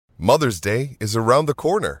Mother's Day is around the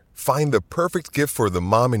corner. Find the perfect gift for the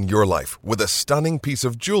mom in your life with a stunning piece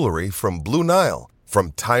of jewelry from Blue Nile.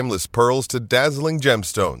 From timeless pearls to dazzling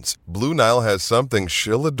gemstones, Blue Nile has something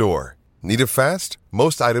she'll adore. Need it fast?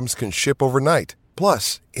 Most items can ship overnight.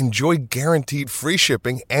 Plus, enjoy guaranteed free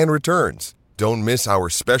shipping and returns. Don't miss our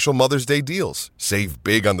special Mother's Day deals. Save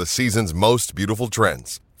big on the season's most beautiful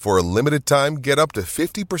trends. For a limited time, get up to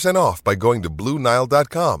 50% off by going to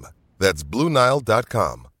BlueNile.com. That's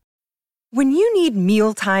BlueNile.com. When you need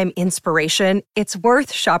mealtime inspiration, it's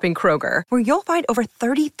worth shopping Kroger, where you'll find over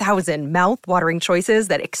 30,000 mouth-watering choices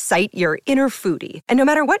that excite your inner foodie. And no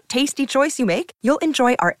matter what tasty choice you make, you'll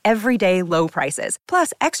enjoy our everyday low prices,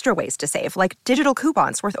 plus extra ways to save, like digital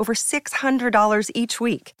coupons worth over $600 each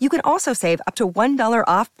week. You can also save up to $1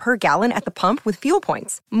 off per gallon at the pump with fuel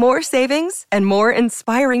points. More savings and more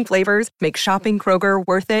inspiring flavors make shopping Kroger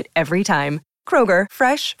worth it every time. Kroger,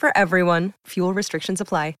 fresh for everyone. Fuel restrictions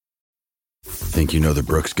apply. Think you know the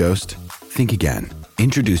Brooks Ghost? Think again.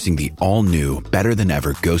 Introducing the all-new,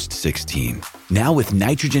 better-than-ever Ghost 16. Now with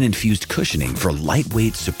nitrogen-infused cushioning for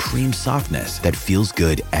lightweight, supreme softness that feels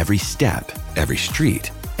good every step, every street,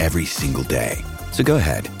 every single day. So go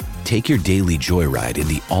ahead, take your daily joyride in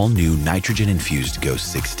the all-new nitrogen-infused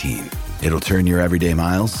Ghost 16. It'll turn your everyday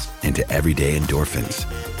miles into everyday endorphins.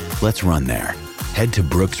 Let's run there. Head to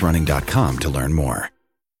brooksrunning.com to learn more.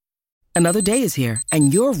 Another day is here,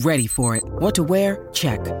 and you're ready for it. What to wear?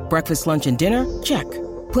 Check. Breakfast, lunch, and dinner? Check.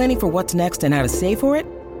 Planning for what's next and how to save for it?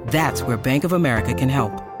 That's where Bank of America can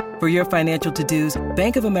help. For your financial to-dos,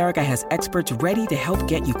 Bank of America has experts ready to help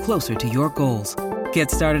get you closer to your goals.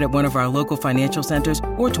 Get started at one of our local financial centers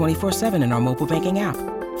or 24/7 in our mobile banking app.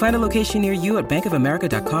 Find a location near you at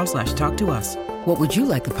bankofamerica.com/talktous. What would you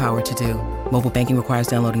like the power to do? Mobile banking requires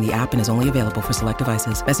downloading the app and is only available for select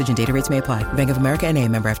devices. Message and data rates may apply. Bank of America N.A.,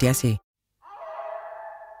 member FDIC.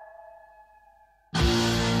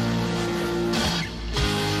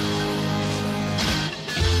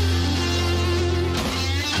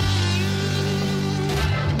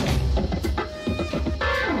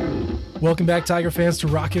 Welcome back, Tiger fans, to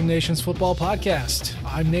Rockin' Nation's Football Podcast.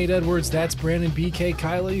 I'm Nate Edwards. That's Brandon BK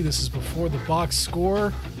Kiley. This is Before the Box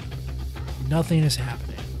Score. Nothing is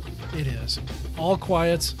happening. It is all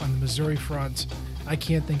quiet on the Missouri front. I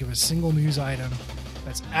can't think of a single news item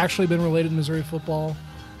that's actually been related to Missouri football,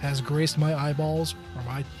 has graced my eyeballs or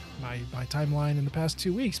my timeline in the past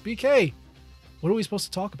 2 weeks. BK, what are we supposed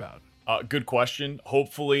to talk about? Good question.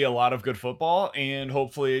 Hopefully a lot of good football and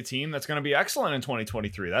hopefully a team that's going to be excellent in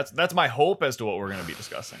 2023. That's my hope as to what we're going to be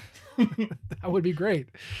discussing. That would be great.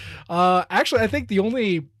 Actually, I think the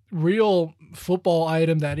only real football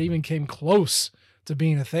item that even came close to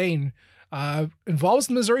being a thing involves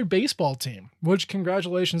the Missouri baseball team, which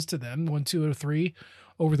congratulations to them, won 2 out of 3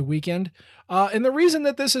 over the weekend. And the reason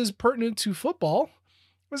that this is pertinent to football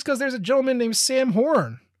was because there's a gentleman named Sam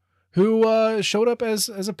Horn who showed up as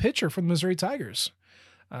a pitcher for the Missouri Tigers.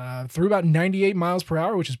 Threw about 98 miles per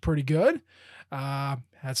hour, which is pretty good.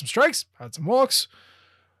 Had some strikes, had some walks,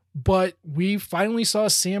 but we finally saw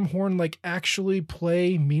Sam Horn actually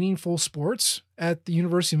play meaningful sports at the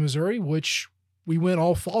University of Missouri, which we went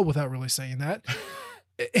all fall without really saying that.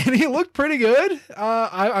 And he looked pretty good.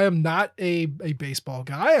 I am not a baseball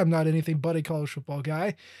guy. I'm not anything but a college football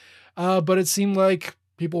guy. But it seemed like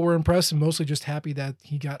people were impressed and mostly just happy that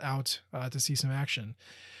he got out to see some action.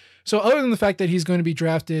 So other than the fact that he's going to be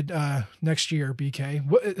drafted next year, BK,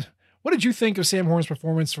 what did you think of Sam Horn's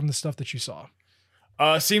performance from the stuff that you saw?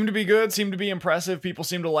 Seemed to be good, seemed to be impressive. People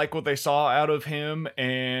seemed to like what they saw out of him.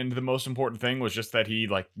 And the most important thing was just that he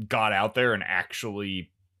got out there and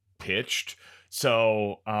actually pitched.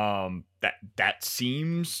 So that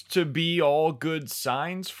seems to be all good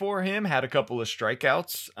signs for him. Had a couple of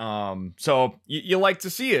strikeouts. So you like to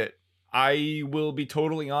see it. I will be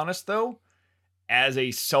totally honest, though. As a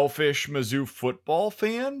selfish Mizzou football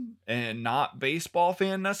fan and not baseball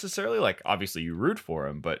fan necessarily, obviously you root for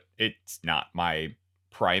him, but it's not my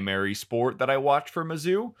primary sport that I watch for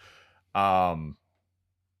Mizzou.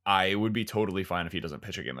 I would be totally fine if he doesn't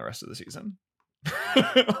pitch again the rest of the season.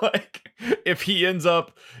 If he ends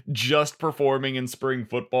up just performing in spring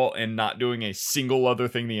football and not doing a single other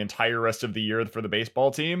thing the entire rest of the year for the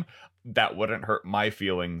baseball team, that wouldn't hurt my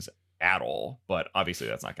feelings at all. But obviously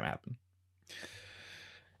that's not going to happen.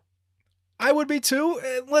 I would be too.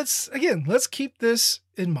 Let's keep this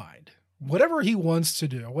in mind. Whatever he wants to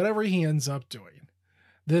do, whatever he ends up doing,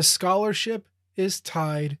 this scholarship is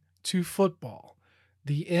tied to football.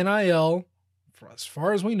 The NIL, for as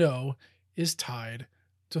far as we know, is tied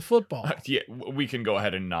to football. Yeah, we can go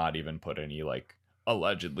ahead and not even put any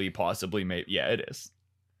allegedly, possibly, maybe. Yeah, it is.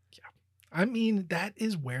 I mean, that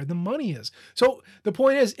is where the money is. So the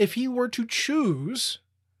point is, if he were to choose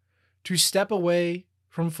to step away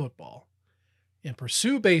from football and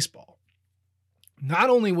pursue baseball, not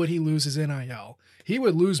only would he lose his NIL, he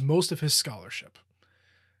would lose most of his scholarship.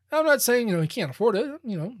 I'm not saying, he can't afford it.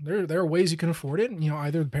 There are ways you can afford it.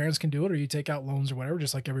 Either the parents can do it or you take out loans or whatever,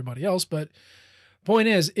 just like everybody else. But point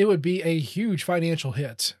is, it would be a huge financial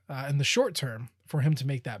hit in the short term for him to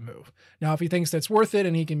make that move. Now, if he thinks that's worth it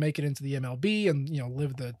and he can make it into the MLB and,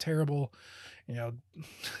 live the terrible,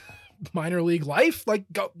 minor league life, like,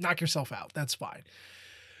 go knock yourself out. That's fine.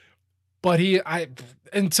 But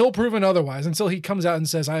until proven otherwise, until he comes out and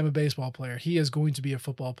says, I am a baseball player, he is going to be a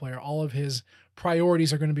football player. All of his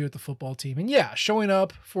priorities are going to be with the football team. And yeah, showing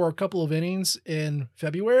up for a couple of innings in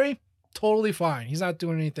February, totally fine. He's not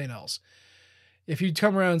doing anything else. If you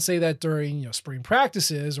come around and say that during, spring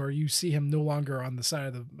practices, or you see him no longer on the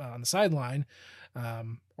sideline,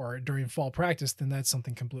 or during fall practice, then that's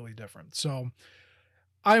something completely different. So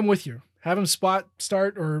I'm with you. Have him start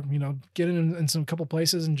or, get in some couple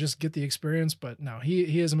places and just get the experience. But no,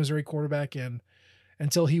 he is a Missouri quarterback, and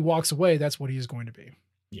until he walks away, that's what he is going to be.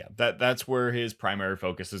 Yeah, that's where his primary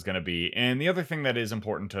focus is going to be. And the other thing that is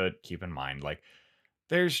important to keep in mind, like,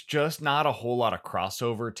 there's just not a whole lot of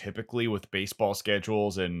crossover typically with baseball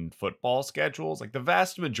schedules and football schedules. Like, the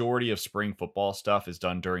vast majority of spring football stuff is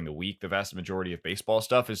done during the week. The vast majority of baseball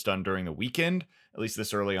stuff is done during the weekend, at least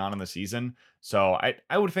this early on in the season. So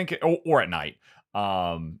I would think, or at night.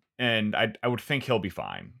 And I would think he'll be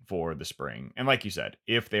fine for the spring. And like you said,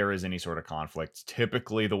 if there is any sort of conflict,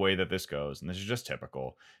 typically the way that this goes, and this is just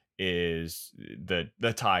typical, is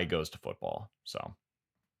the tie goes to football. So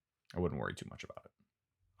I wouldn't worry too much about it.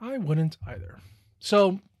 I wouldn't either.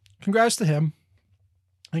 So congrats to him,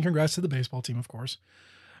 and congrats to the baseball team, of course.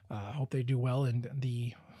 Hope they do well in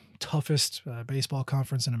the toughest baseball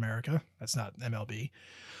conference in America. That's not MLB.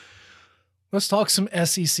 Let's talk some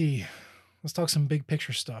SEC. Let's talk some big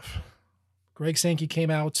picture stuff. Greg Sankey came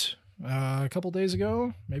out a couple days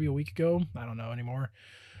ago, maybe a week ago. I don't know anymore.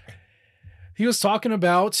 He was talking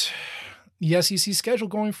about the SEC schedule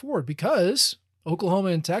going forward because Oklahoma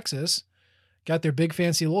and Texas got their big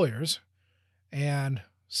fancy lawyers and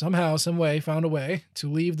somehow, some way, found a way to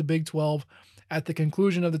leave the Big 12 at the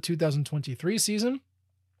conclusion of the 2023 season,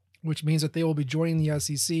 which means that they will be joining the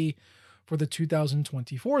SEC for the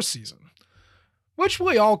 2024 season, which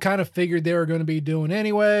we all kind of figured they were going to be doing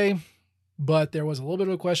anyway, but there was a little bit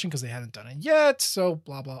of a question because they hadn't done it yet, so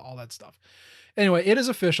blah, blah, all that stuff. Anyway, it is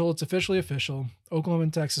official. It's officially official. Oklahoma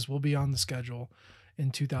and Texas will be on the schedule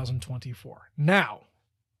in 2024. Now,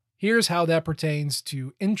 here's how that pertains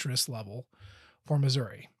to interest level for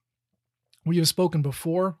Missouri. We have spoken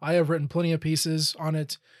before. I have written plenty of pieces on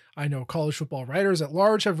it. I know college football writers at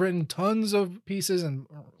large have written tons of pieces and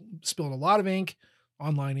spilled a lot of ink,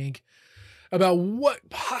 online ink, about what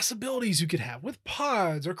possibilities you could have with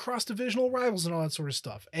pods or cross-divisional rivals and all that sort of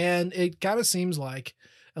stuff. And it kind of seems like,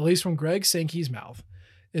 at least from Greg Sankey's mouth,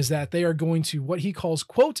 is that they are going to what he calls,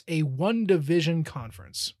 quote, a one-division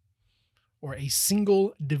conference, or a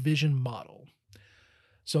single division model.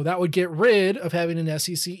 So that would get rid of having an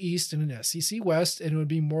SEC East and an SEC West, and it would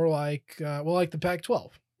be more like, like the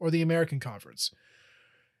Pac-12 or the American Conference.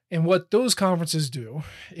 And what those conferences do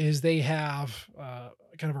is they have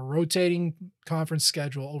kind of a rotating conference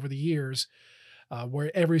schedule over the years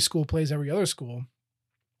where every school plays every other school.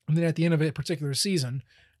 And then at the end of a particular season,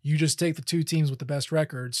 you just take the two teams with the best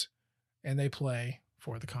records and they play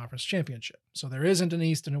for the conference championship. So there isn't an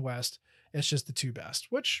East and a West. It's just the two best,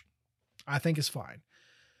 which I think is fine.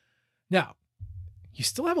 Now, you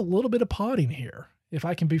still have a little bit of podding here, if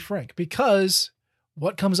I can be frank, because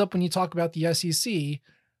what comes up when you talk about the SEC?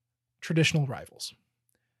 Traditional rivals.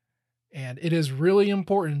 And it is really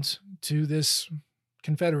important to this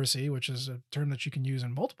confederacy, which is a term that you can use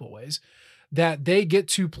in multiple ways, that they get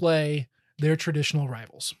to play their traditional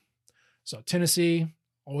rivals. So Tennessee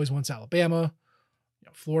always wants Alabama.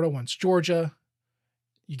 Florida wants Georgia.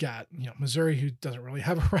 You got, Missouri, who doesn't really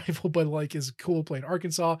have a rival, but like is cool playing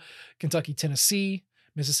Arkansas, Kentucky, Tennessee,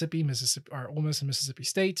 Mississippi, or Ole Miss and Mississippi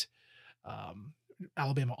State,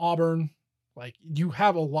 Alabama, Auburn. Like, you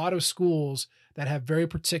have a lot of schools that have very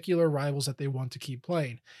particular rivals that they want to keep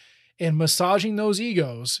playing, and massaging those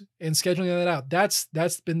egos and scheduling that out.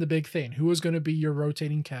 That's been the big thing. Who is going to be your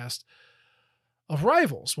rotating cast of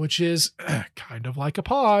rivals, which is kind of like a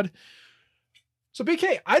pod. So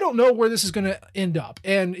BK, I don't know where this is going to end up.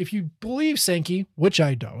 And if you believe Sankey, which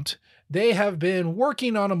I don't, they have been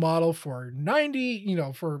working on a model for 90,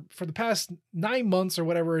 for the past 9 months or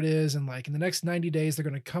whatever it is. And like in the next 90 days, they're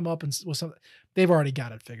going to come up with something. They've already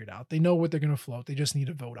got it figured out. They know what they're going to float. They just need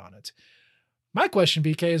to vote on it. My question,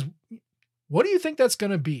 BK, is what do you think that's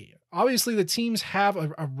going to be? Obviously, the teams have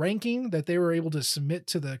a ranking that they were able to submit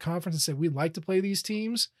to the conference and say, we'd like to play these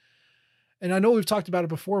teams. And I know we've talked about it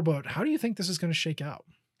before, but how do you think this is going to shake out?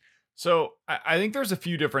 So I think there's a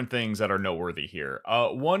few different things that are noteworthy here.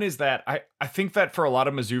 One is that I think that for a lot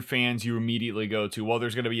of Mizzou fans, you immediately go to, well,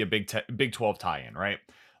 there's going to be a Big 12 tie-in, right?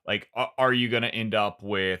 Like, are you going to end up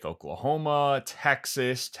with Oklahoma,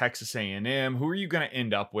 Texas, Texas A&M? Who are you going to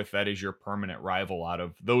end up with that is your permanent rival out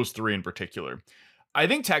of those three in particular? I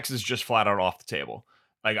think Texas is just flat out off the table.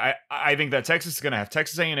 Like, I think that Texas is going to have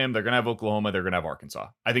Texas A&M, they're going to have Oklahoma, they're going to have Arkansas.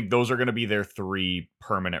 I think those are going to be their three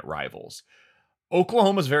permanent rivals.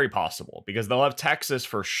 Oklahoma is very possible because they'll have Texas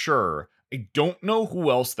for sure. I don't know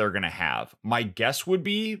who else they're going to have. My guess would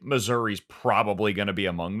be Missouri's probably going to be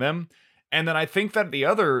among them. And then I think that the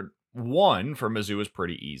other one for Mizzou is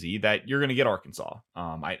pretty easy, that you're going to get Arkansas.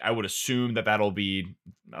 I would assume that that'll be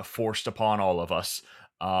forced upon all of us.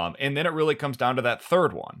 And then it really comes down to that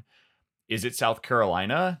third one. Is it South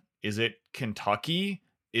Carolina? Is it Kentucky?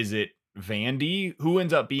 Is it Vandy? Who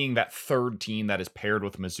ends up being that third team that is paired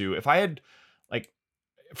with Mizzou? If I had, like,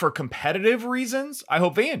 for competitive reasons, I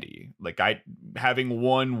hope Vandy. Like, having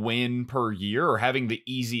one win per year or having the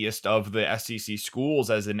easiest of the SEC schools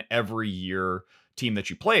as an every year team that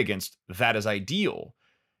you play against, that is ideal.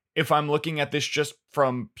 If I'm looking at this just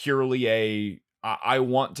from purely I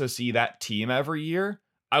want to see that team every year,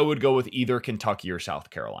 I would go with either Kentucky or South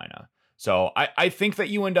Carolina. So I think that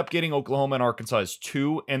you end up getting Oklahoma and Arkansas as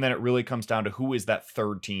two, and then it really comes down to who is that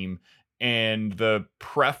third team. And the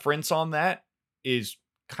preference on that is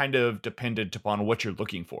kind of dependent upon what you're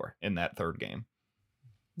looking for in that third game.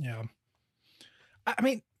 Yeah. I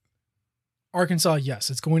mean, Arkansas,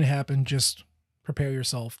 yes, it's going to happen. Just prepare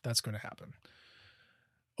yourself. That's going to happen.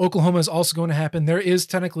 Oklahoma is also going to happen. There is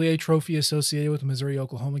technically a trophy associated with the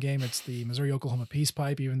Missouri-Oklahoma game. It's the Missouri-Oklahoma Peace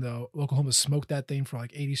Pipe, even though Oklahoma smoked that thing for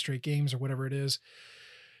like 80 straight games or whatever it is.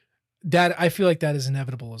 That I feel like that is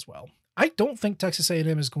inevitable as well. I don't think Texas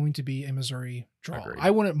A&M is going to be a Missouri draw. Agreed. I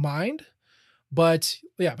wouldn't mind, but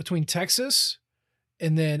yeah, between Texas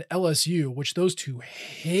and then LSU, which those two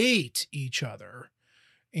hate each other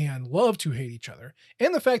and love to hate each other,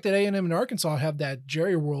 and the fact that A&M and Arkansas have that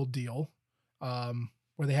Jerry World deal,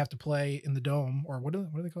 where they have to play in the Dome, or what do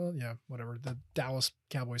they call it? Yeah, whatever, the Dallas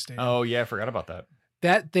Cowboys Stadium. Oh yeah, I forgot about that.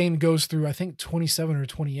 That thing goes through, I think, 27 or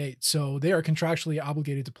 28. So they are contractually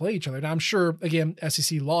obligated to play each other. Now, I'm sure, again,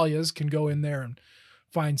 SEC lawyers can go in there and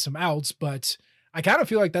find some outs, but I kind of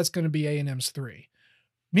feel like that's going to be A&M's 3.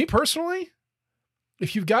 Me personally,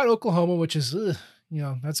 if you've got Oklahoma, which is,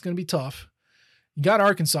 that's going to be tough. You got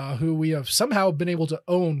Arkansas, who we have somehow been able to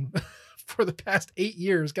own for the past 8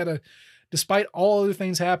 years, despite all other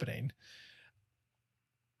things happening.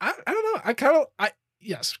 I don't know.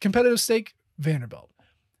 Yes, competitive stake, Vanderbilt.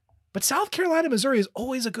 But South Carolina, Missouri is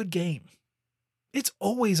always a good game. It's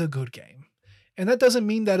always a good game. And that doesn't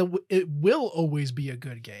mean that it will always be a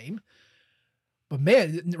good game. But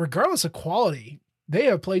man, regardless of quality, they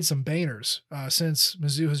have played some bangers since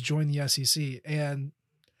Mizzou has joined the SEC. And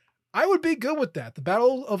I would be good with that. The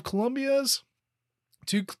Battle of Columbia's,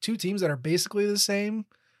 two teams that are basically the same.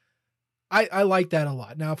 I like that a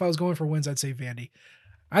lot. Now, if I was going for wins, I'd say Vandy.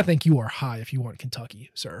 I think you are high if you want Kentucky,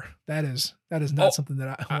 sir. That is not something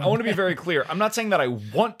that I want to be very clear. I'm not saying that I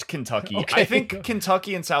want Kentucky. Okay. I think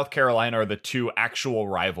Kentucky and South Carolina are the two actual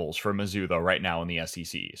rivals for Mizzou, though, right now in the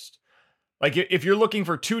SEC East. Like, if you're looking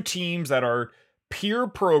for two teams that are peer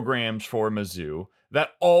programs for Mizzou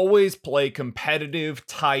that always play competitive,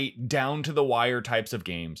 tight, down to the wire types of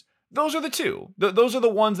games, those are the two. Those are the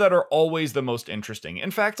ones that are always the most interesting.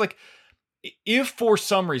 In fact, like, if for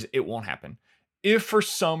some reason, it won't happen. If for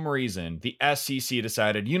some reason the SEC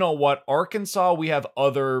decided, you know what, Arkansas, we have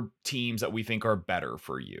other teams that we think are better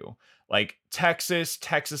for you. Like Texas,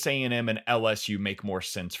 Texas A&M, and LSU make more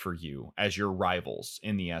sense for you as your rivals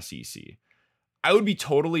in the SEC. I would be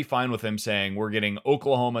totally fine with him saying we're getting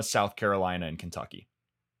Oklahoma, South Carolina, and Kentucky.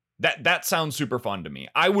 That sounds super fun to me.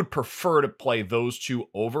 I would prefer to play those two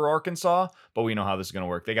over Arkansas, but we know how this is going to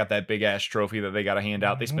work. They got that big ass trophy that they got to hand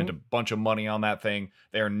out. They spent a bunch of money on that thing.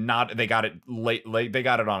 They got it late. They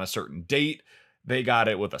got it on a certain date. They got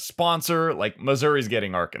it with a sponsor. Like, Missouri's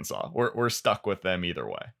getting Arkansas. We're stuck with them either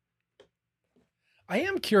way. I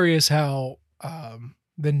am curious how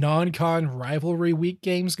the non-con rivalry week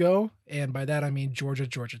games go. And by that, I mean Georgia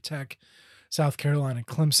Tech, South Carolina,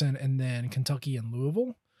 Clemson, and then Kentucky and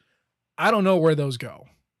Louisville. I don't know where those go.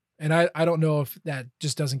 And I don't know if that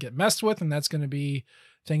just doesn't get messed with and that's going to be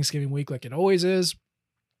Thanksgiving week like it always is,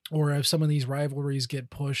 or if some of these rivalries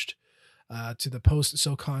get pushed to the post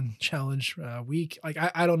SoCon Challenge week. Like,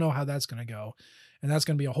 I don't know how that's going to go. And that's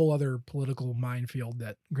going to be a whole other political minefield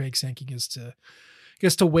that Greg Sankey gets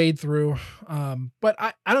to wade through. But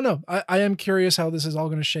I don't know. I am curious how this is all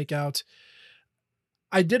going to shake out.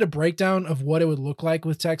 I did a breakdown of what it would look like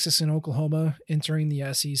with Texas and Oklahoma entering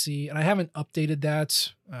the SEC, and I haven't updated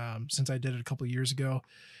that since I did it a couple of years ago.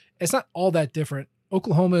 It's not all that different.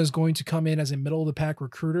 Oklahoma is going to come in as a middle of the pack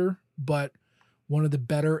recruiter, but one of the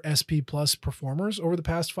better SP plus performers over the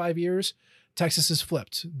past 5 years. Texas is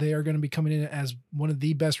flipped. They are going to be coming in as one of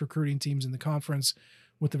the best recruiting teams in the conference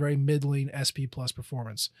with a very middling SP plus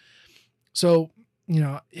performance. So,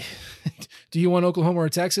 do you want Oklahoma or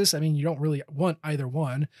Texas? I mean, you don't really want either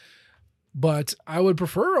one, but I would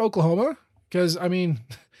prefer Oklahoma because, I mean,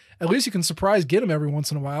 at least you can get them every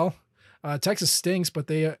once in a while. Texas stinks, but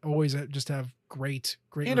they always just have great.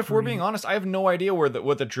 And recruiting. If we're being honest, I have no idea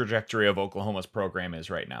what the trajectory of Oklahoma's program is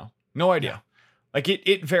right now. No idea. Yeah. Like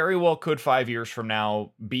it very well could 5 years from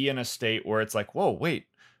now be in a state where it's like, whoa, wait,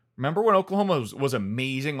 remember when Oklahoma was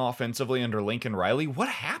amazing offensively under Lincoln Riley? What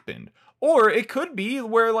happened? Or it could be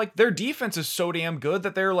where like their defense is so damn good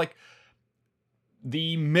that they're like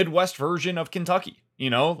the Midwest version of Kentucky.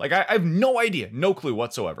 Like I have no idea, no clue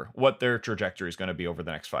whatsoever what their trajectory is going to be over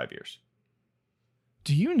the next 5 years.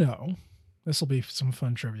 Do you know, this will be some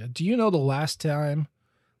fun trivia. Do you know the last time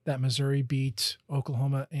that Missouri beat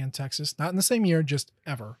Oklahoma and Texas? Not in the same year, just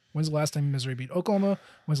ever. When's the last time Missouri beat Oklahoma?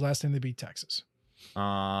 When's the last time they beat Texas?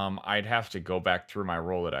 I'd have to go back through my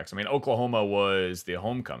Rolodex. I mean, Oklahoma was the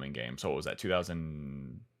homecoming game. So what was that,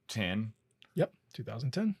 2010? Yep,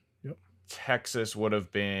 2010. Yep. Texas would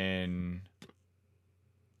have been...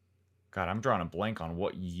 God, I'm drawing a blank on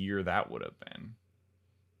what year that would have been.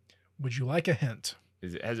 Would you like a hint?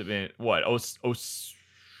 Has it been, what?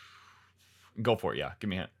 Go for it, yeah. Give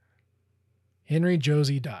me a hint. Henry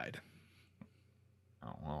Josie died.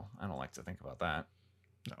 Oh, well, I don't like to think about that.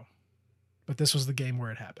 No. But this was the game where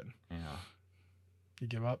it happened. Yeah. You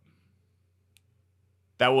give up?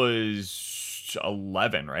 That was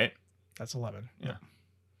 11, right? That's 11. Yeah.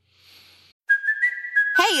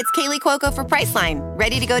 Hey, it's Kaylee Cuoco for Priceline.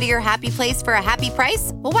 Ready to go to your happy place for a happy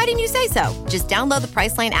price? Well, why didn't you say so? Just download the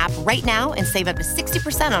Priceline app right now and save up to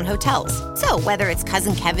 60% on hotels. So whether it's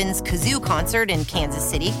Cousin Kevin's Kazoo Concert in Kansas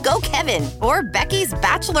City, go Kevin, or Becky's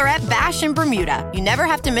Bachelorette Bash in Bermuda, you never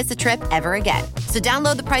have to miss a trip ever again. So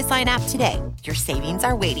download the Priceline app today. Your savings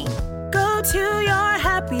are waiting. Go to your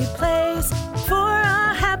happy place for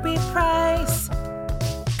a happy price.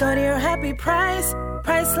 Go to your happy price,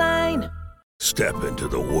 Priceline. Step into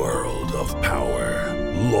the world of power,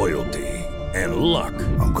 loyalty, and luck.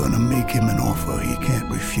 I'm gonna make him an offer he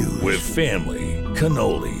can't refuse. With family,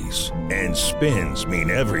 cannolis, and spins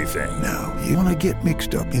mean everything. Now, you wanna get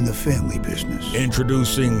mixed up in the family business.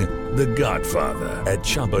 Introducing The Godfather at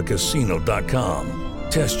ChumbaCasino.com.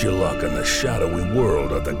 Test your luck in the shadowy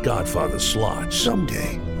world of The Godfather slot.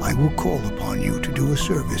 Someday, I will call upon you to do a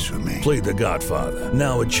service for me. Play The Godfather,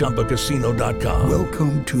 now at ChumbaCasino.com.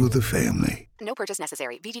 Welcome to the family. No purchase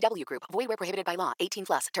necessary. VGW Group. Void where prohibited by law. 18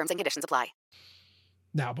 plus. Terms and conditions apply.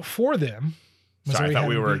 Now, before them... Sorry, I thought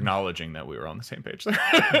we were acknowledging that we were on the same page there.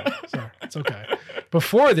 Sorry, it's okay.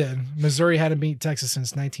 Before then, Missouri hadn't beat Texas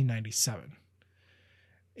since 1997.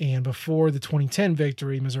 And before the 2010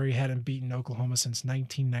 victory, Missouri hadn't beaten Oklahoma since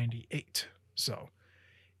 1998. So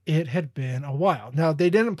it had been a while. Now,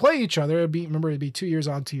 they didn't play each other. It'd be 2 years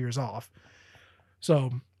on, 2 years off.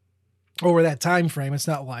 So over that time frame, it's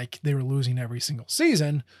not like they were losing every single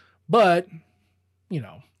season, but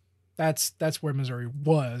that's where Missouri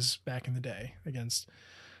was back in the day against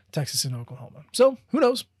Texas and Oklahoma. So who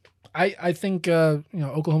knows? I think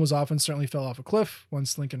Oklahoma's offense certainly fell off a cliff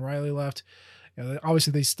once Lincoln Riley left.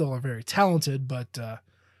 Obviously they still are very talented, but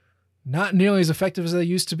not nearly as effective as they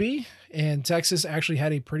used to be. And Texas actually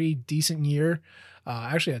had a pretty decent year,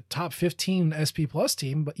 actually a top 15 SP plus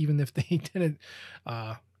team, but even if they didn't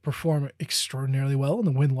perform extraordinarily well in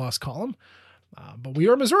the win-loss column. But we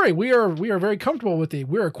are Missouri. We are very comfortable with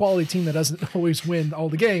we're a quality team that doesn't always win all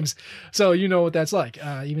the games. So you know what that's like,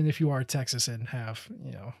 even if you are Texas and have,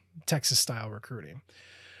 Texas style recruiting.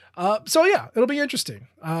 So yeah, it'll be interesting.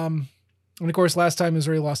 And of course, last time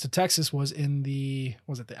Missouri lost to Texas was in the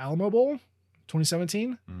Alamo Bowl,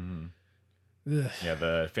 2017? Mm-hmm. Yeah,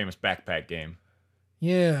 the famous backpack game.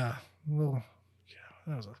 Yeah. Well, yeah,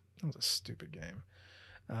 that was a stupid game.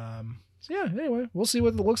 So yeah, anyway, we'll see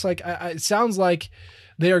what it looks like. It sounds like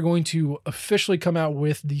they are going to officially come out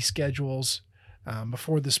with the schedules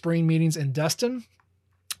before the spring meetings in Destin,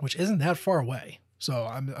 which isn't that far away. So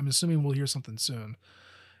I'm assuming we'll hear something soon.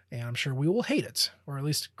 And I'm sure we will hate it, or at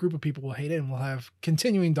least a group of people will hate it, and we'll have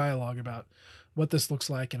continuing dialogue about what this looks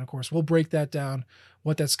like. And of course, we'll break that down,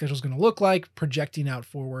 what that schedule is going to look like, projecting out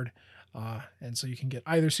forward. And so you can get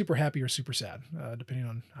either super happy or super sad, depending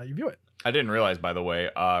on how you view it. I didn't realize, by the way,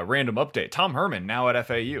 random update. Tom Herman now at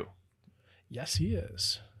FAU. Yes, he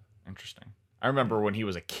is. Interesting. I remember when he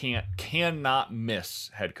was a cannot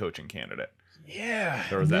miss head coaching candidate. Yeah.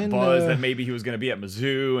 There was that buzz that maybe he was going to be at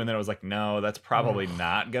Mizzou, and then I was like, no, that's probably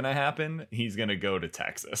not going to happen. He's going to go to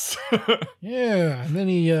Texas. Yeah, and then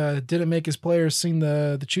he didn't make his players sing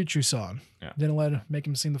the choo-choo song. Yeah. Didn't make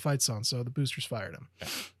him sing the fight song, so the boosters fired him. Yeah.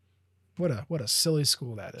 What a silly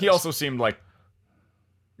school that is. He also seemed like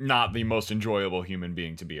not the most enjoyable human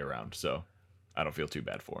being to be around, so I don't feel too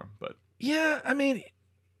bad for him. But yeah, I mean,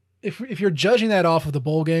 if you're judging that off of the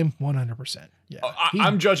bowl game, 100%. Yeah,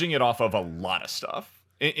 I'm judging it off of a lot of stuff.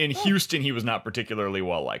 In Houston, he was not particularly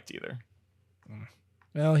well liked either.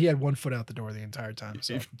 Well, he had one foot out the door the entire time.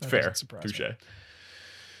 So fair, touche.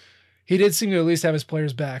 He did seem to at least have his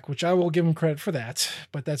players back, which I will give him credit for that.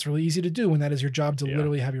 But that's really easy to do when that is your job to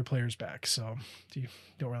literally have your players back. So you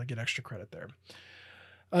don't really get extra credit there.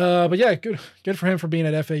 But yeah, good for him for being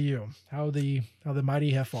at FAU. How the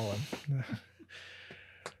mighty have fallen.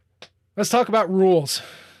 Let's talk about rules.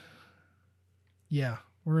 Yeah,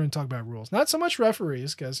 we're going to talk about rules. Not so much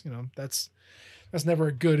referees, because that's never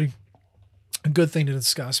a good thing to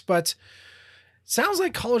discuss. But sounds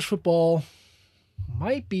like college football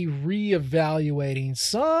might be reevaluating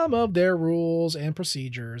some of their rules and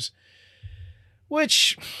procedures,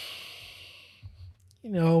 which,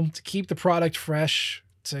 to keep the product fresh,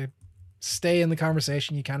 to stay in the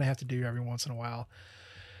conversation, you kind of have to do every once in a while.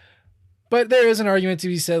 But there is an argument to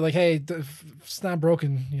be said, like, hey, if it's not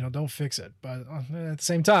broken, don't fix it. But at the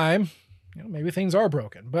same time, maybe things are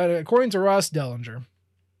broken. But according to Ross Dellinger,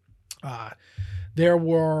 there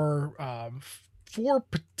were four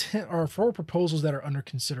proposals that are under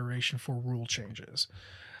consideration for rule changes.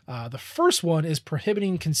 The first one is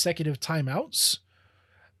prohibiting consecutive timeouts,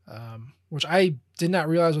 which I did not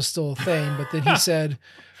realize was still a thing. But then he said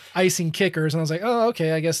icing kickers, and I was like, oh,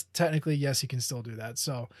 okay, I guess technically, yes, you can still do that.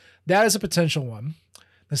 So that is a potential one.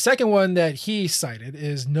 The second one that he cited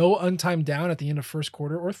is no untimed down at the end of first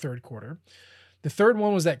quarter or third quarter. The third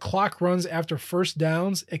one was that clock runs after first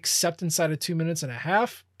downs, except inside of 2 minutes and a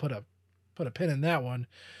half. Put a pin in that one.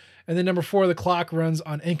 And then number 4, the clock runs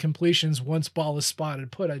on incompletions once ball is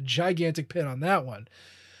spotted. Put a gigantic pin on that one.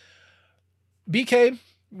 BK,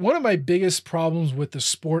 one of my biggest problems with the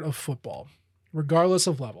sport of football, regardless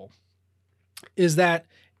of level, is that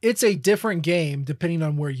it's a different game depending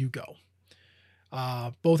on where you go.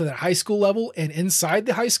 Both at the high school level and inside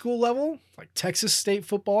the high school level. Like Texas State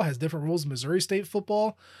football has different rules than Missouri State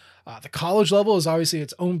football. The college level is obviously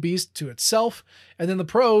its own beast to itself. And then the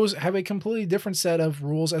pros have a completely different set of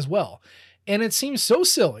rules as well. And it seems so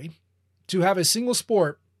silly to have a single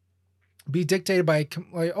sport be dictated by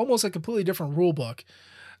almost a completely different rule book,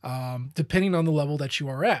 depending on the level that you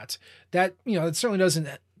are at. That, it certainly doesn't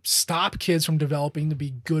stop kids from developing to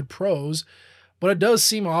be good pros, but it does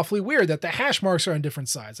seem awfully weird that the hash marks are on different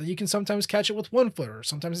sides. That you can sometimes catch it with 1 foot, or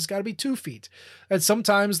sometimes it's got to be 2 feet. And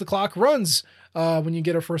sometimes the clock runs when you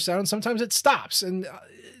get a first down, and sometimes it stops. And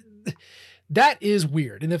that is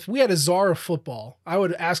weird. And if we had a czar of football, I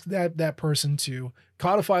would ask that person to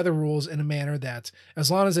codify the rules in a manner that, as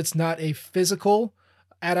long as it's not a physical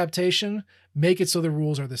adaptation, make it so the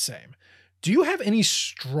rules are the same. Do you have any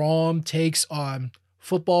strong takes on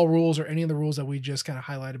football rules or any of the rules that we just kind of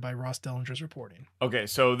highlighted by Ross Dellinger's reporting? Okay,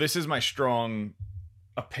 so this is my strong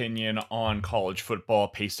opinion on college football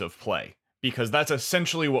pace of play, because that's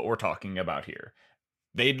essentially what we're talking about here.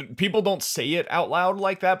 People don't say it out loud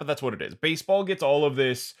like that, but that's what it is. Baseball gets all of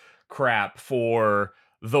this crap for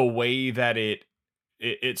the way that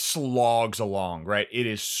it slogs along, right? It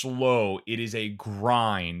is slow, it is a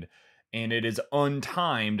grind, and it is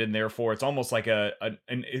untimed, and therefore it's almost like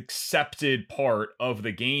an accepted part of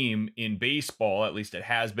the game in baseball, at least it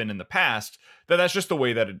has been in the past, that's just the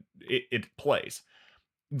way that it plays.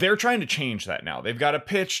 They're trying to change that now. They've got a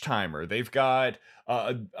pitch timer. They've got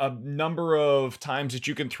a number of times that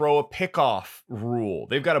you can throw a pickoff rule.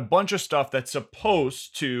 They've got a bunch of stuff that's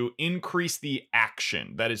supposed to increase the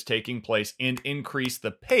action that is taking place and increase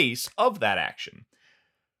the pace of that action.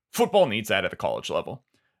 Football needs that at the college level.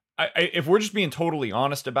 If we're just being totally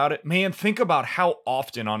honest about it, man, think about how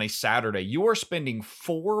often on a Saturday you are spending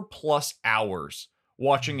 4+ hours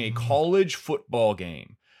watching a college football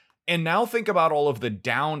game. And now think about all of the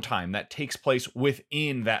downtime that takes place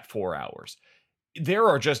within that 4 hours. There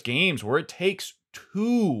are just games where it takes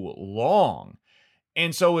too long.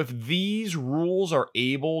 And so if these rules are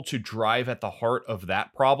able to drive at the heart of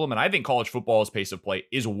that problem, and I think college football's pace of play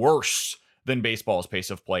is worse than baseball's pace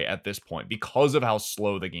of play at this point because of how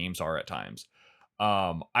slow the games are at times.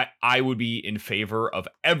 I would be in favor of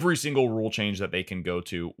every single rule change that they can go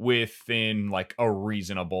to within like a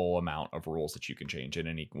reasonable amount of rules that you can change in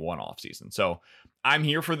any one off season. So I'm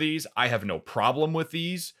here for these. I have no problem with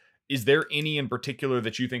these. Is there any in particular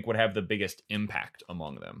that you think would have the biggest impact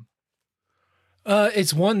among them?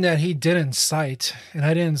 It's one that he didn't cite, and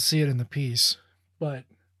I didn't see it in the piece, but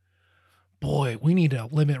boy, we need to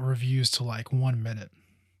limit reviews to like 1 minute.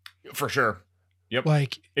 For sure. Yep.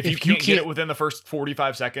 Like if you can't get it within the first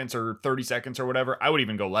 45 seconds or 30 seconds or whatever, I would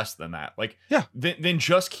even go less than that. Like, yeah, then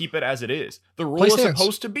just keep it as it is. The rule is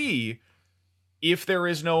supposed to be, if there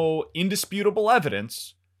is no indisputable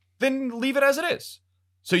evidence, then leave it as it is.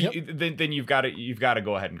 So then you've got to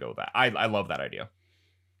go ahead and go with that. I love that idea.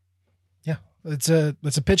 Yeah, it's a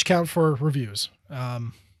pitch count for reviews.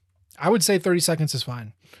 I would say 30 seconds is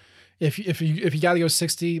fine. If you got to go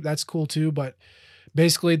 60, that's cool too. But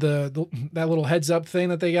basically, that little heads up thing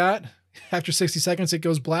that they got, after 60 seconds, it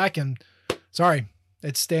goes black, and sorry,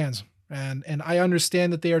 it stands. And I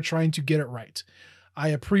understand that they are trying to get it right. I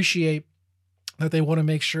appreciate that they want to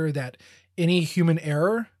make sure that any human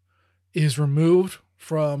error is removed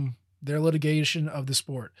from their litigation of the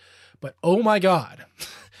sport. But oh my God,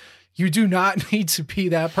 you do not need to be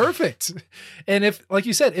that perfect. And if, like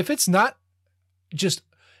you said, if it's not just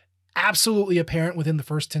absolutely apparent within the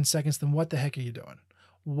first 10 seconds, then what the heck are you doing?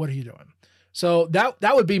 What are you doing? So that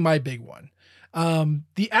would be my big one.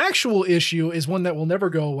 The actual issue is one that will never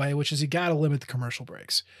go away, which is you got to limit the commercial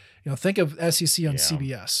breaks. Think of SEC on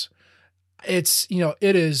CBS. It's,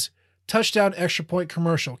 it is touchdown, extra point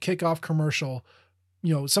commercial, kickoff commercial,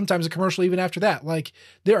 sometimes a commercial even after that. Like,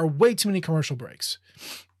 there are way too many commercial breaks.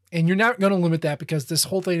 And you're not going to limit that because this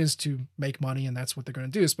whole thing is to make money, and that's what they're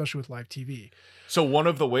going to do, especially with live TV. So one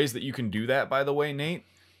of the ways that you can do that, by the way, Nate,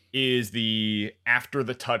 is the after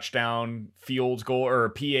the touchdown field goal or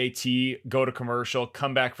PAT, go to commercial,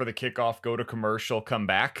 come back for the kickoff, go to commercial, come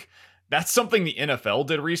back. That's something the NFL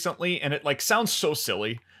did recently, and it sounds so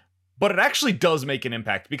silly, but it actually does make an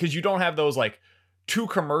impact because you don't have those 2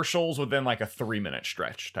 commercials within a 3-minute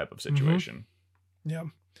stretch type of situation. Mm-hmm. Yeah.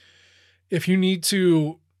 If you need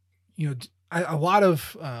to, a lot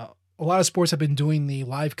of sports have been doing the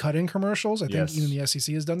live cut-in commercials. I think even the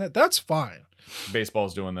SEC has done that. That's fine.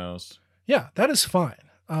 Baseball's doing those. Yeah, that is fine.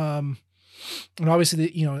 And obviously,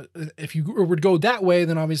 if you would go that way,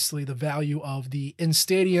 then obviously the value of the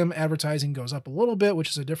in-stadium advertising goes up a little bit, which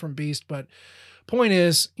is a different beast. But point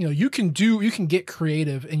is, you can get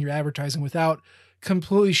creative in your advertising without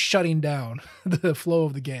completely shutting down the flow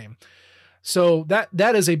of the game. So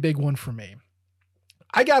that is a big one for me.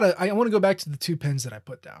 I want to go back to the 2 pins that I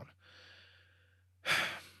put down.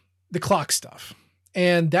 The clock stuff.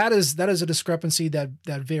 And that is a discrepancy that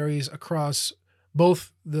varies across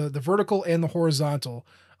both the vertical and the horizontal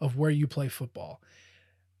of where you play football.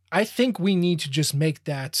 I think we need to just make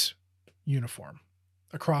that uniform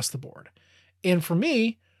across the board. And for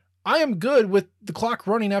me, I am good with the clock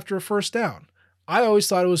running after a first down. I always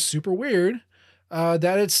thought it was super weird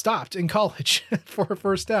that it stopped in college for a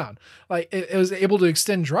first down. It was able to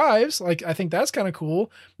extend drives. I think that's kind of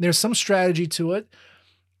cool. There's some strategy to it,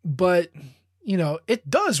 but it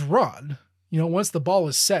does run, once the ball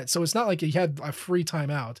is set. So it's not like you had a free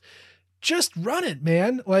timeout. Just run it,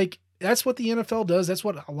 man. That's what the NFL does. That's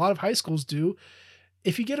what a lot of high schools do.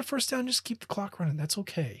 If you get a first down, just keep the clock running. That's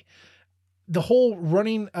okay. The whole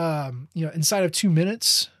running, inside of 2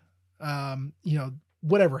 minutes,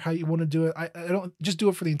 whatever, how you want to do it. I don't just do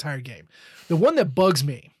it for the entire game. The one that bugs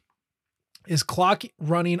me is clock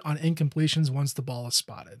running on incompletions once the ball is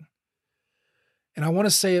spotted. And I want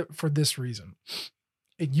to say it for this reason.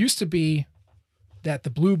 It used to be that the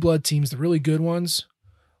blue blood teams, the really good ones,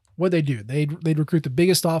 what they do, they'd recruit the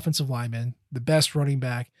biggest offensive lineman, the best running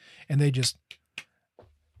back, and they just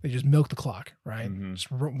milk the clock, right? Mm-hmm.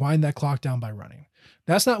 Just wind that clock down by running.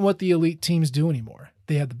 That's not what the elite teams do anymore.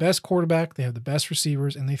 They have the best quarterback, they have the best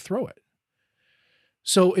receivers, and they throw it.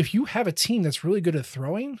 So if you have a team that's really good at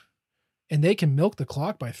throwing and they can milk the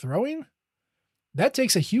clock by throwing, that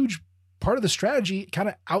takes a huge part of the strategy kind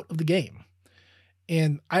of out of the game.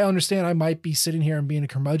 And I understand I might be sitting here and being a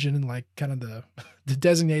curmudgeon in kind of the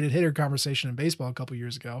designated hitter conversation in baseball a couple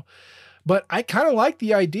years ago, but I kind of like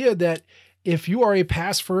the idea that if you are a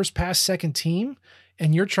pass first, pass second team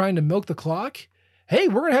and you're trying to milk the clock, hey,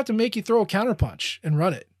 we're going to have to make you throw a counterpunch and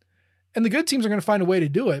run it. And the good teams are going to find a way to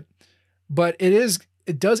do it, but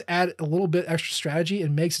it does add a little bit extra strategy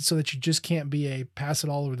and makes it so that you just can't be a pass it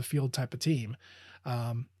all over the field type of team.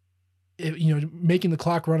 Making the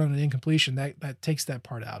clock run on an incompletion, that takes that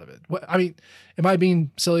part out of it. Am I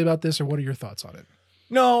being silly about this, or what are your thoughts on it?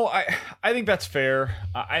 No, I think that's fair.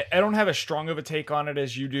 I don't have as strong of a take on it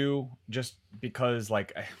as you do, just because I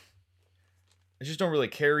just don't really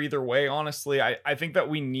care either way, honestly. I think that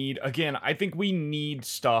we need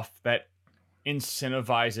stuff that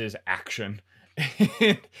incentivizes action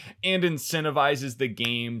and incentivizes the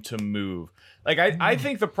game to move. I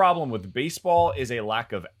think the problem with baseball is a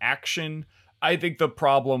lack of action. I think the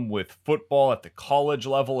problem with football at the college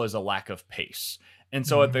level is a lack of pace. And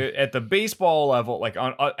so at the baseball level,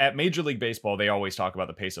 at Major League Baseball, they always talk about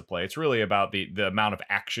the pace of play. It's really about the amount of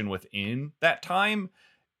action within that time.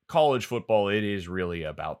 College football, it is really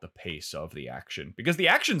about the pace of the action, because the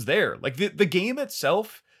action's there. The game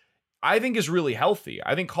itself, I think, is really healthy.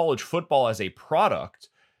 I think college football as a product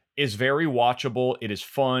is very watchable. It is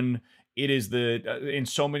fun. It is in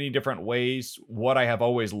so many different ways. What I have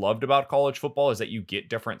always loved about college football is that you get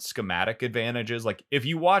different schematic advantages. If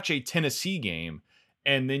you watch a Tennessee game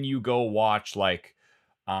and then you go watch a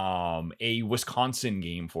Wisconsin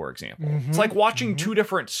game, for example, it's like watching two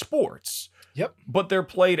different sports. Yep. But they're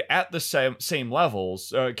played at the same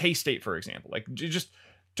levels. K-State, for example,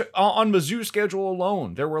 on Mizzou's schedule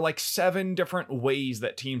alone, there were 7 different ways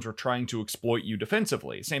that teams were trying to exploit you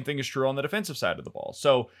defensively. Same thing is true on the defensive side of the ball.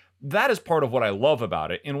 So that is part of what I love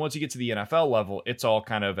about it. And once you get to the NFL level, it's all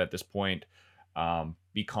kind of at this point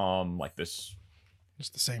become this. It's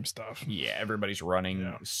the same stuff. Yeah, everybody's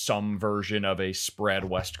running some version of a spread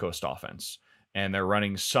West Coast offense. And they're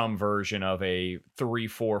running some version of a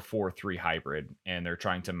 3-4-4-3 hybrid. And they're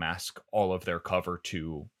trying to mask all of their cover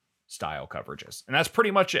 2 style coverages. And that's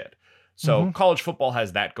pretty much it. So college football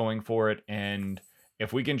has that going for it. And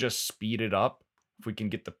if we can just speed it up, if we can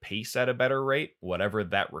get the pace at a better rate, whatever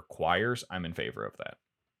that requires, I'm in favor of that.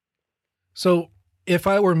 So if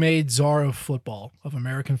I were made czar of football, of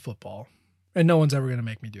American football, and no one's ever going to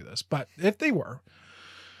make me do this, but if they were,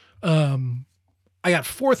 I got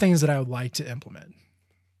 4 things that I would like to implement.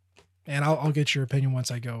 And I'll get your opinion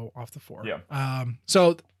once I go off the 4. Yeah.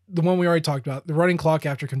 So the one we already talked about, the running clock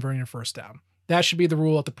after converting a first down. That should be the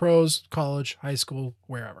rule at the pros, college, high school,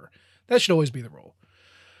 wherever. That should always be the rule.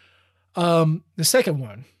 The second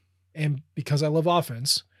one, and because I love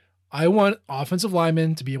offense, I want offensive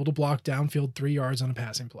linemen to be able to block downfield 3 yards on a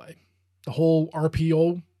passing play. The whole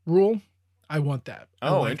RPO rule, I want that.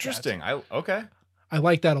 Oh, interesting. Okay. I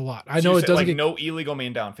like that a lot. I So know you it say, doesn't get no illegal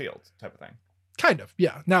man downfield type of thing. Kind of,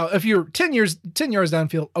 yeah. Now, if you're 10 yards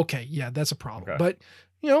downfield, okay, yeah, that's a problem. Okay. But,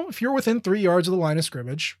 if you're within 3 yards of the line of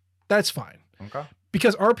scrimmage, that's fine. Okay.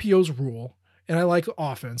 Because RPOs rule, and I like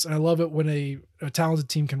offense, and I love it when a talented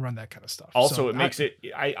team can run that kind of stuff. Also, So it makes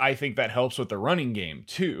I think that helps with the running game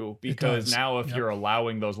too, because now if you're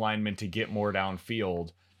allowing those linemen to get more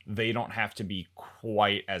downfield, they don't have to be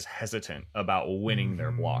quite as hesitant about winning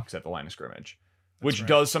their blocks at the line of scrimmage. Which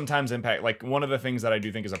does sometimes impact, one of the things that I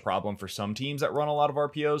do think is a problem for some teams that run a lot of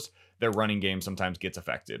RPOs, their running game sometimes gets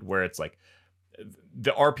affected, where it's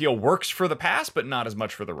the RPO works for the pass, but not as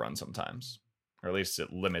much for the run sometimes. Or at least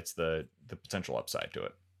it limits the potential upside to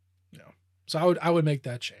it. Yeah. So I would make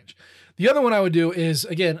that change. The other one I would do is,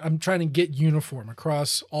 again, I'm trying to get uniform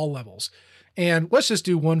across all levels. And let's just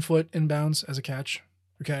do 1 foot inbounds as a catch.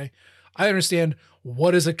 Okay. I understand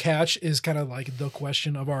what is a catch is kind of the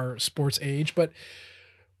question of our sports age, but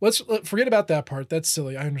let's forget about that part. That's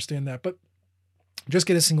silly. I understand that, but just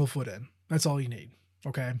get a single foot in. That's all you need.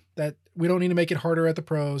 Okay. That we don't need to make it harder at the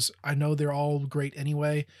pros. I know they're all great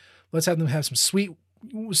anyway. Let's have them have some sweet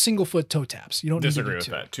single foot toe taps. You don't disagree need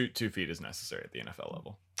to with that. 2 feet is necessary at the NFL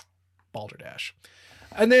level. Balderdash.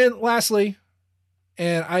 And then lastly,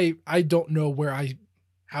 and I don't know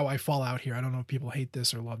how I fall out here. I don't know if people hate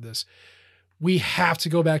this or love this. We have to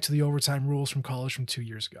go back to the overtime rules from college from 2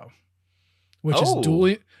 years ago, which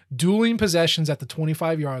is dueling possessions at the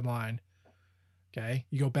 25-yard line. Okay.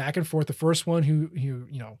 You go back and forth. The first one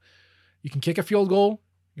you can kick a field goal,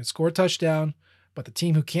 you can score a touchdown, but the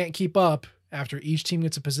team who can't keep up after each team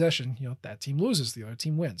gets a possession, that team loses, the other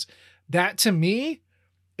team wins. That to me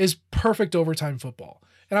is perfect overtime football.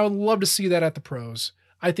 And I would love to see that at the pros.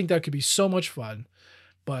 I think that could be so much fun,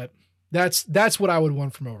 but that's what I would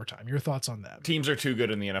want from overtime. Your thoughts on that? Teams are too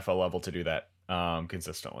good in the NFL level to do that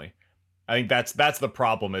consistently. I think that's the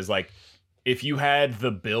problem is if you had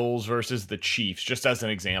the Bills versus the Chiefs, just as an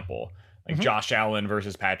example, Josh Allen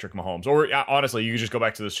versus Patrick Mahomes, or honestly, you could just go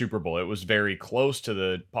back to the Super Bowl. It was very close to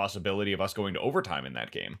the possibility of us going to overtime in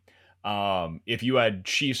that game. If you had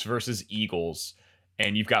Chiefs versus Eagles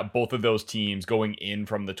and you've got both of those teams going in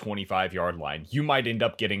from the 25-yard line, you might end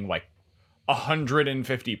up getting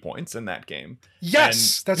 150 points in that game.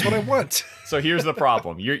 Yes, that's what I want. So here's the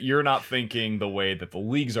problem. You're not thinking the way that the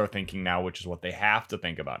leagues are thinking now, which is what they have to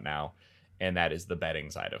think about now, and that is the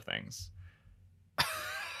betting side of things.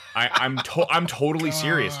 I'm totally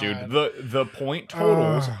serious, dude. The point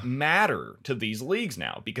totals matter to these leagues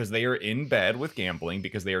now because they are in bed with gambling,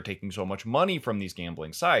 because they are taking so much money from these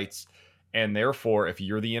gambling sites. And therefore, if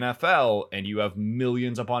you're the NFL and you have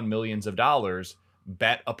millions upon millions of dollars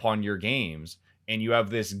bet upon your games, and you have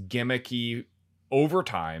this gimmicky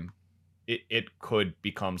overtime, it could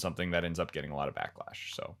become something that ends up getting a lot of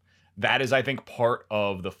backlash. So that is, I think, part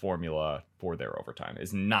of the formula for their overtime,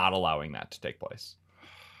 is not allowing that to take place.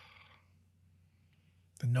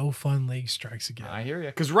 The no fun league strikes again. I hear you.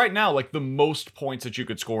 Because right now, like, the most points that you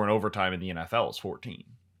could score in overtime in the NFL is 14.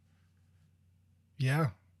 Yeah.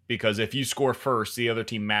 Because if you score first, the other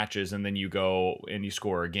team matches, and then you go and you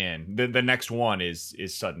score again. The next one is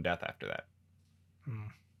sudden death after that.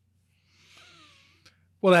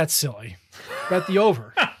 Well, that's silly. Bet the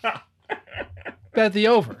over. Bet the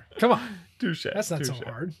over. Come on. Touche. That's not so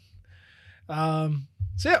hard.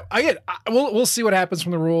 So yeah, we'll see what happens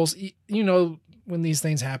from the rules. You know, when these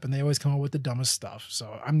things happen, they always come up with the dumbest stuff.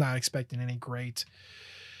 So I'm not expecting any great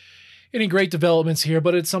developments here,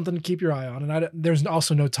 but it's something to keep your eye on. And there's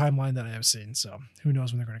also no timeline that I have seen, so who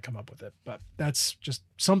knows when they're going to come up with it. But that's just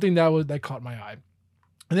something that caught my eye.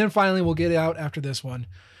 And then finally, we'll get out after this one.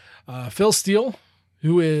 Phil Steele,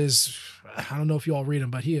 who is, I don't know if you all read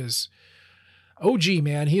him, but he is OG,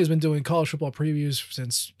 man. He has been doing college football previews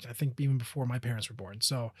since, I think, even before my parents were born.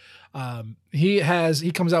 So he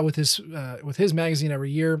comes out with his magazine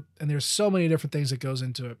every year, and there's so many different things that goes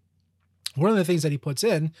into it. One of the things that he puts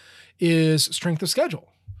in is strength of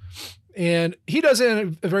schedule. And he does it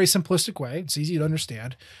in a very simplistic way. It's easy to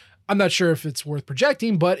understand. I'm not sure if it's worth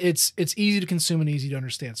projecting, but it's easy to consume and easy to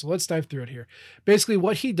understand. So let's dive through it here. Basically,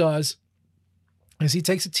 what he does is he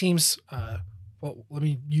takes a team's, well, let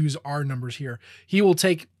me use our numbers here. He will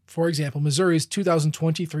take, for example, Missouri's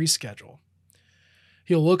 2023 schedule.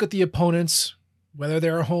 He'll look at the opponents, whether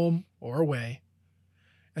they're home or away,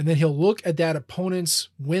 and then he'll look at that opponent's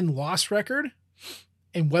win-loss record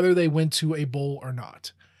and whether they went to a bowl or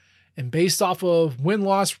not. And based off of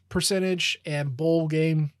win-loss percentage and bowl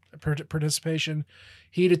game participation,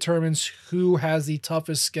 he determines who has the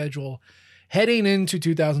toughest schedule heading into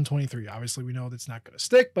 2023. Obviously, we know that's not going to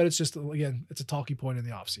stick, but it's just, again, it's a talking point in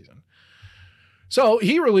the offseason. So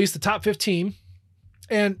he released the top 15,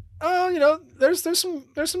 and there's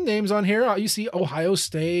some names on here. You see Ohio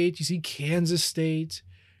State, you see Kansas State,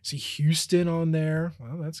 you see Houston on there.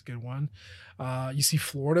 Well, that's a good one. You see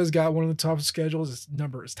Florida's got one of the toughest schedules. Its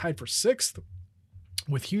number is tied for 6th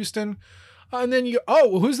with Houston. And then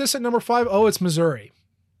who's this at number 5? Oh, it's Missouri.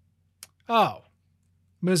 Oh,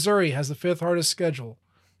 Missouri has the 5th hardest schedule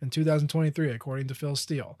in 2023, according to Phil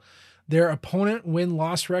Steele. Their opponent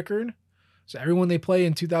win-loss record, so everyone they play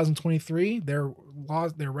in 2023, their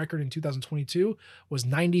record in 2022 was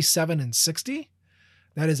 97-60.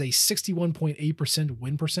 That is a 61.8%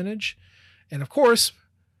 win percentage. And of course,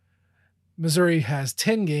 Missouri has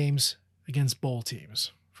 10 games against bowl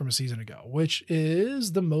teams from a season ago, which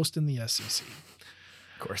is the most in the SEC.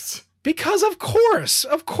 Of course. Because of course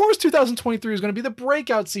 2023 is going to be the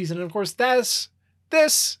breakout season. And of course, this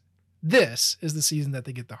is the season that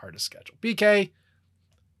they get the hardest schedule. BK,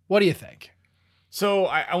 what do you think? So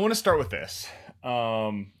I want to start with this.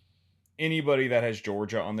 Anybody that has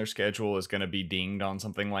Georgia on their schedule is going to be dinged on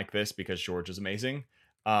something like this because Georgia's amazing.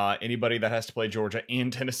 Anybody that has to play Georgia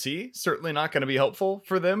and Tennessee, certainly not going to be helpful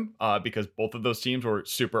for them because both of those teams were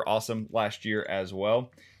super awesome last year as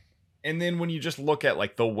well. And then when you just look at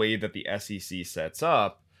like the way that the SEC sets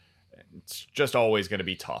up, it's just always going to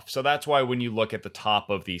be tough. So that's why when you look at the top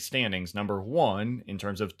of these standings, number 1 in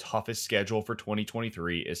terms of toughest schedule for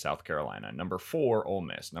 2023 is South Carolina. Number 4, Ole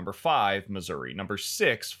Miss. Number 5, Missouri. Number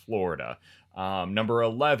 6, Florida. Number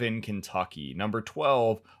 11, Kentucky. Number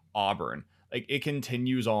 12, Auburn. Like, it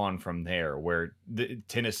continues on from there, where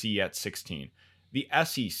Tennessee at 16. The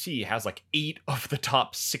SEC has like 8 of the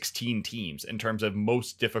top 16 teams in terms of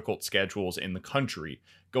most difficult schedules in the country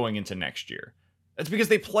going into next year. That's because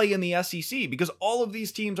they play in the SEC, because all of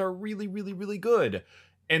these teams are really, really, really good.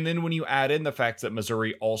 And then when you add in the fact that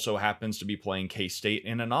Missouri also happens to be playing K-State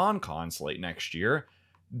in a non-con slate next year,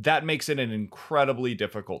 that makes it an incredibly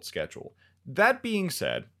difficult schedule. That being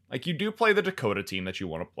said, like, you do play the Dakota team that you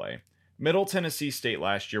want to play. Middle Tennessee State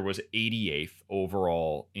last year was 88th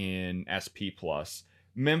overall in SP+.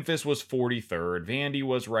 Memphis was 43rd. Vandy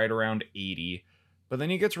was right around 80. But then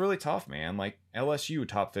it gets really tough, man. Like LSU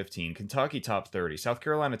top 15, Kentucky top 30, South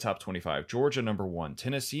Carolina top 25, Georgia number 1,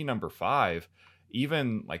 Tennessee number 5.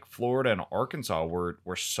 Even like Florida and Arkansas were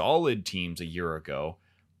solid teams a year ago.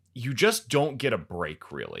 You just don't get a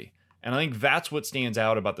break, really. And I think that's what stands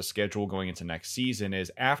out about the schedule going into next season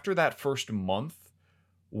is after that first month,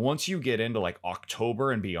 once you get into like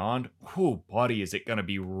October and beyond, whoo, buddy, is it going to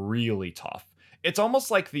be really tough. It's almost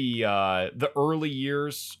like the early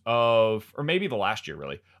years of, or maybe the last year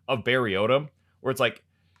really, of Barry Odom, where it's like,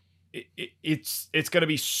 it's going to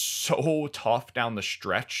be so tough down the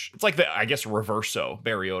stretch. It's like I guess reverso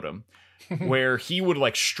Barry Odom, where he would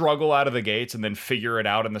like struggle out of the gates and then figure it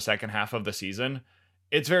out in the second half of the season.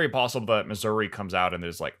 It's very possible that Missouri comes out and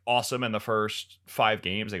is like awesome in the first 5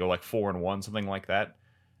 games. They go like 4-1, something like that.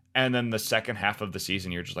 And then the second half of the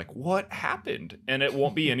season, you're just like, what happened? And it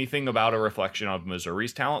won't be anything about a reflection of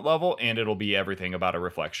Missouri's talent level, and it'll be everything about a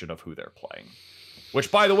reflection of who they're playing.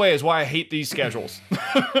 Which, by the way, is why I hate these schedules.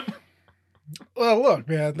 Well, look,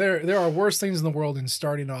 man, there are worse things in the world than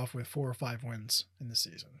starting off with 4 or 5 wins in the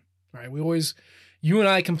season. Right? You and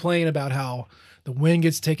I complain about how the wind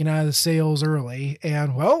gets taken out of the sails early,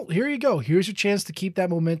 and well, here you go. Here's your chance to keep that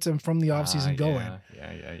momentum from the offseason going.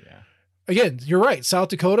 Yeah. Again, you're right. South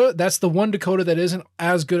Dakota, that's the one Dakota that isn't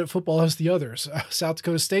as good at football as the others. South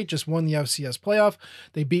Dakota State just won the FCS playoff.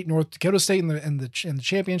 They beat North Dakota State in the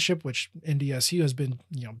championship, which NDSU has been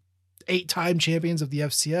 8-time champions of the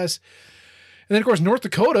FCS. And then, of course, North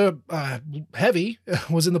Dakota, heavy,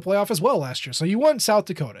 was in the playoff as well last year. So you won South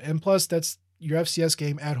Dakota. And plus, that's your FCS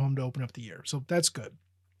game at home to open up the year. So that's good.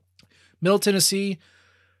 Middle Tennessee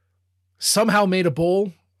somehow made a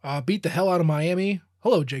bowl, beat the hell out of Miami.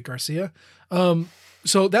 Hello, Jake Garcia.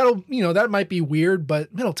 So that might be weird,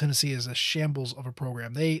 but Middle Tennessee is a shambles of a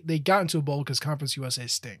program. They got into a bowl because Conference USA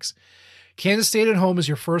stinks. Kansas State at home is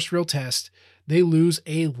your first real test. They lose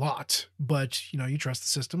a lot, but you trust the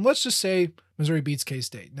system. Let's just say Missouri beats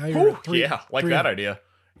K-State. Now you're at 3. Yeah, like that idea.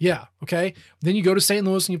 Yeah. Okay. Then you go to St.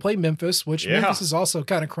 Louis and you play Memphis, which Memphis is also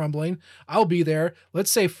kind of crumbling. I'll be there. Let's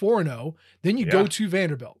say 4-0. Then you go to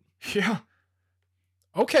Vanderbilt. Yeah.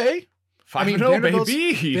 Okay. 5-0,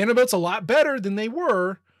 baby. Vanderbilt's a lot better than they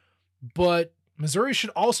were, but Missouri should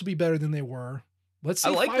also be better than they were. Let's say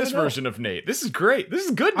I like 5-0. this version of Nate. This is great. This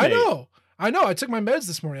is good, Nate. I know. I took my meds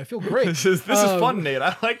this morning. I feel great. This is fun, Nate.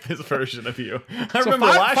 I like this version of you. I remember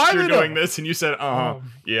last year doing this, and you said,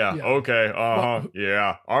 yeah, okay,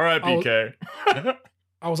 yeah. All right, BK.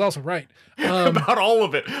 I was also right. About all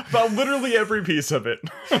of it. About literally every piece of it.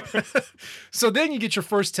 So then you get your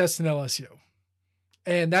first test in LSU.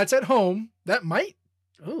 And that's at home. That might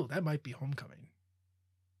be homecoming.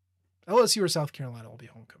 LSU or South Carolina will be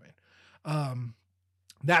homecoming.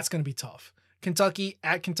 That's going to be tough. Kentucky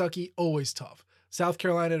at Kentucky, always tough. South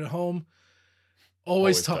Carolina at home,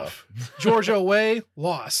 always tough. Georgia away,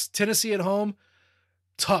 loss. Tennessee at home,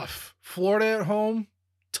 tough. Florida at home,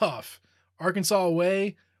 tough. Arkansas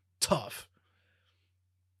away, tough.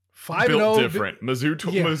 5-0. Built different.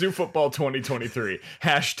 Mizzou football 2023.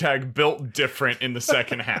 # built different in the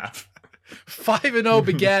second half. 5-0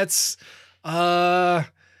 begets. God,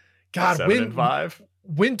 7-5.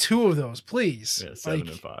 Win 2 of those, please. Yeah,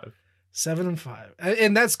 7-5. 7-5.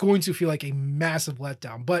 And that's going to feel like a massive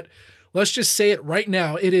letdown. But let's just say it right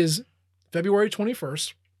now. It is February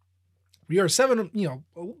 21st. We are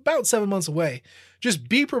about 7 months away. Just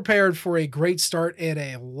be prepared for a great start and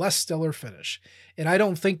a less stellar finish. And I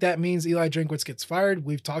don't think that means Eli Drinkwitz gets fired.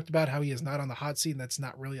 We've talked about how he is not on the hot seat, and that's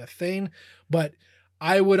not really a thing. But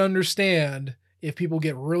I would understand if people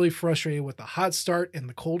get really frustrated with the hot start and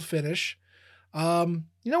the cold finish. You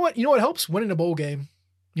know what helps? Winning a bowl game.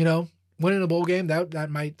 Winning a bowl game,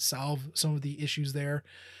 that might solve some of the issues there.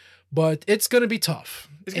 But it's going to be tough.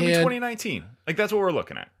 It's going to be 2019. Like, that's what we're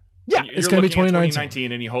looking at. Yeah, it's going to be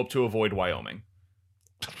 2019, and you hope to avoid Wyoming.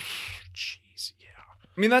 Jeez, yeah.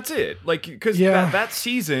 I mean, that's it. Like, because that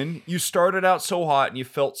season, you started out so hot and you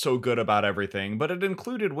felt so good about everything, but it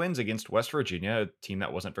included wins against West Virginia, a team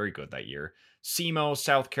that wasn't very good that year, SEMO,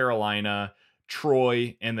 South Carolina,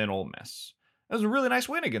 Troy, and then Ole Miss. That was a really nice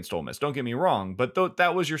win against Ole Miss, don't get me wrong, but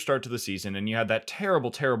that was your start to the season, and you had that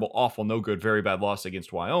terrible, terrible, awful, no good, very bad loss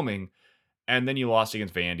against Wyoming, and then you lost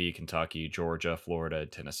against Vandy, Kentucky, Georgia, Florida,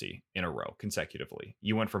 Tennessee in a row consecutively.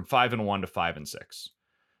 You went from 5-1 to 5-6.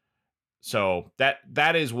 So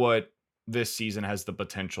that is what this season has the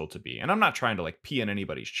potential to be. And I'm not trying to like pee in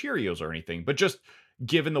anybody's Cheerios or anything, but just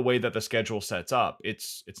given the way that the schedule sets up,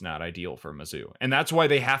 it's not ideal for Mizzou. And that's why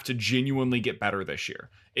they have to genuinely get better this year.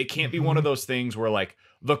 It can't be one of those things where like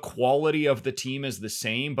the quality of the team is the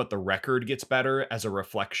same, but the record gets better as a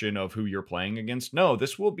reflection of who you're playing against. No,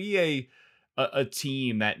 this will be a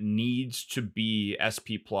team that needs to be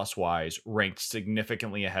SP plus wise ranked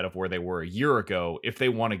significantly ahead of where they were a year ago if they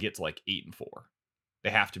want to get to like 8-4. They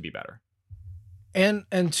have to be better. And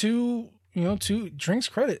to Drink's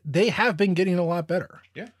credit, they have been getting a lot better.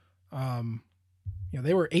 Yeah.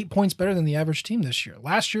 They were 8 points better than the average team this year.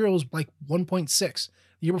 Last year it was like 1.6.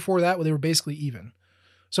 The year before that, they were basically even.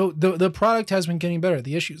 So the product has been getting better.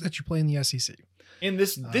 The issue is that you play in the SEC. And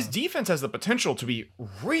this defense has the potential to be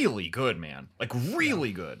really good, man. Like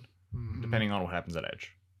really good, depending on what happens at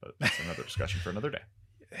edge. But that's another discussion for another day.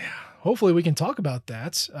 Yeah. Hopefully we can talk about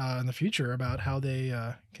that in the future, about how they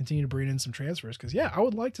continue to bring in some transfers. Because, I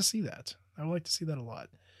would like to see that. I would like to see that a lot.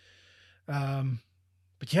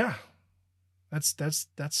 But yeah,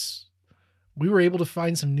 that's we were able to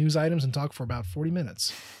find some news items and talk for about 40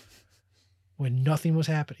 minutes when nothing was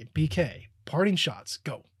happening. BK, parting shots,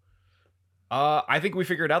 go. I think we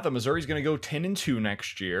figured out that Missouri's going to go 10-2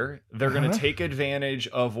 next year. They're going to take advantage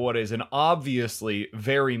of what is an obviously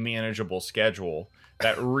very manageable schedule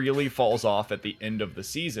that really falls off at the end of the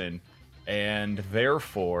season. And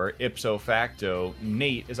therefore, ipso facto,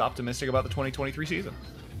 Nate is optimistic about the 2023 season.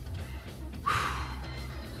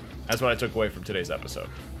 That's what I took away from today's episode.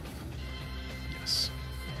 Yes.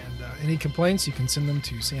 And any complaints, you can send them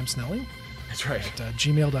to Sam Snelling. That's right. At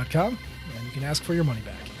gmail.com, and you can ask for your money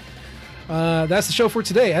back. That's the show for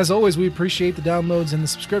today. As always, we appreciate the downloads and the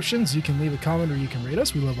subscriptions. You can leave a comment or you can rate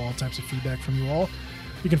us. We love all types of feedback from you all.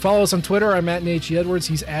 You can follow us on Twitter. I'm at Nate G. Edwards.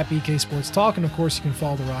 He's at BK Sports Talk. And of course, you can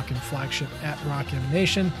follow the Rockin' flagship at Rockin'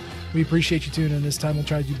 Nation. We appreciate you tuning in this time. We'll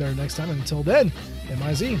try to do better next time. And until then,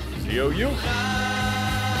 MIZ. C-O-U.